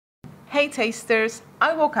Hey tasters,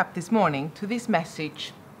 I woke up this morning to this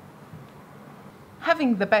message.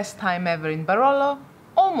 Having the best time ever in Barolo,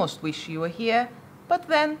 almost wish you were here, but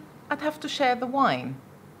then I'd have to share the wine.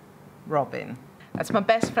 Robin. That's my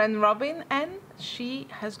best friend Robin, and she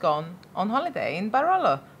has gone on holiday in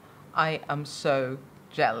Barolo. I am so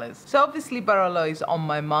jealous. So obviously Barolo is on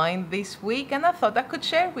my mind this week, and I thought I could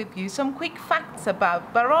share with you some quick facts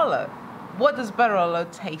about Barolo. What does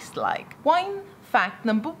Barolo taste like? Wine fact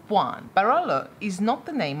number 1. Barolo is not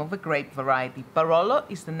the name of a grape variety. Barolo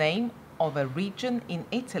is the name of a region in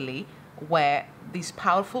Italy where this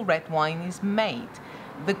powerful red wine is made.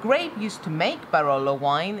 The grape used to make Barolo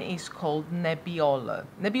wine is called Nebbiolo.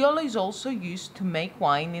 Nebbiolo is also used to make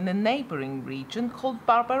wine in a neighboring region called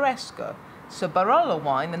Barbaresco. So Barolo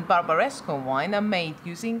wine and Barbaresco wine are made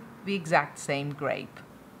using the exact same grape.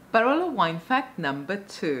 Barolo wine fact number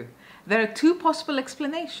 2. There are 2 possible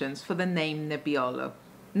explanations for the name Nebbiolo.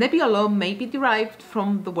 Nebbiolo may be derived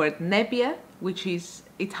from the word nebbia, which is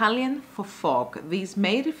Italian for fog. These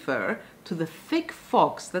may refer to the thick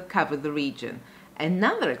fogs that cover the region.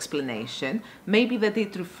 Another explanation may be that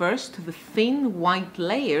it refers to the thin white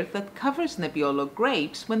layer that covers Nebbiolo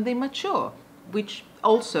grapes when they mature, which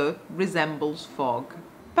also resembles fog.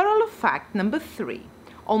 Barolo fact number 3.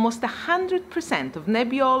 Almost 100% of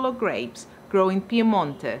Nebbiolo grapes grow in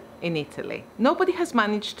Piedmont in Italy. Nobody has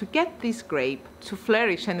managed to get this grape to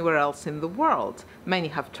flourish anywhere else in the world. Many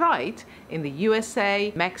have tried in the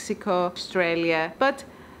USA, Mexico, Australia, but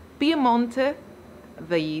Piedmont,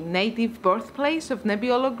 the native birthplace of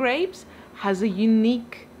Nebbiolo grapes, has a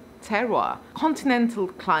unique terroir, continental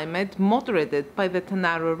climate moderated by the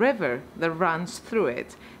Tanaro River that runs through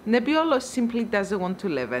it. Nebbiolo simply doesn't want to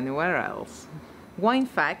live anywhere else. Wine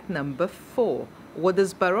fact number 4. What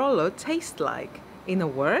does Barolo taste like? In a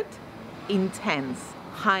word, intense.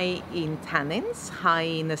 High in tannins, high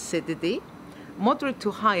in acidity, moderate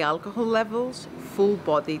to high alcohol levels,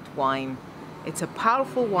 full-bodied wine. It's a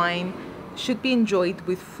powerful wine, should be enjoyed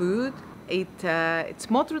with food. It's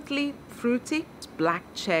moderately fruity. It's black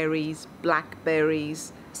cherries,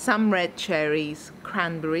 blackberries, some red cherries,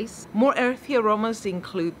 cranberries. More earthy aromas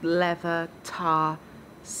include leather, tar,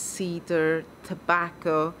 cedar,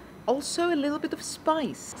 tobacco, also a little bit of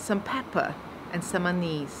spice, some pepper and some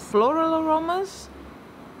anise. Floral aromas,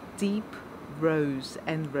 deep rose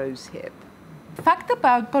and rosehip. Fact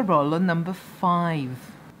about Barolo number 5.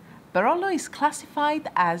 Barolo is classified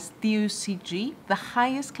as DOCG, the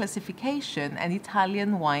highest classification an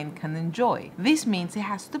Italian wine can enjoy. This means it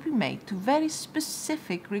has to be made to very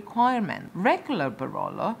specific requirements. Regular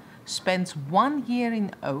Barolo spends 1 year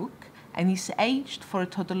in oak and is aged for a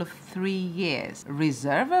total of 3 years.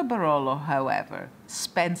 Reserva Barolo, however,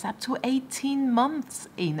 spends up to 18 months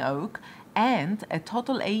in oak and a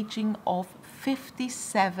total aging of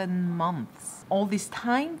 57 months. All this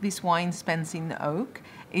time this wine spends in oak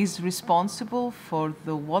is responsible for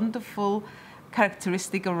the wonderful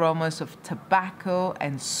characteristic aromas of tobacco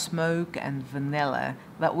and smoke and vanilla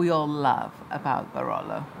that we all love about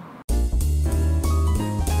Barolo.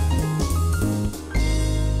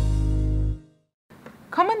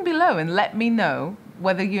 Comment below and let me know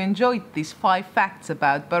whether you enjoyed these 5 facts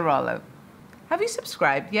about Barolo. Have you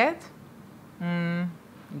subscribed yet?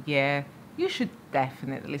 Yeah, you should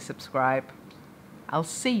definitely subscribe. I'll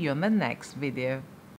see you on the next video.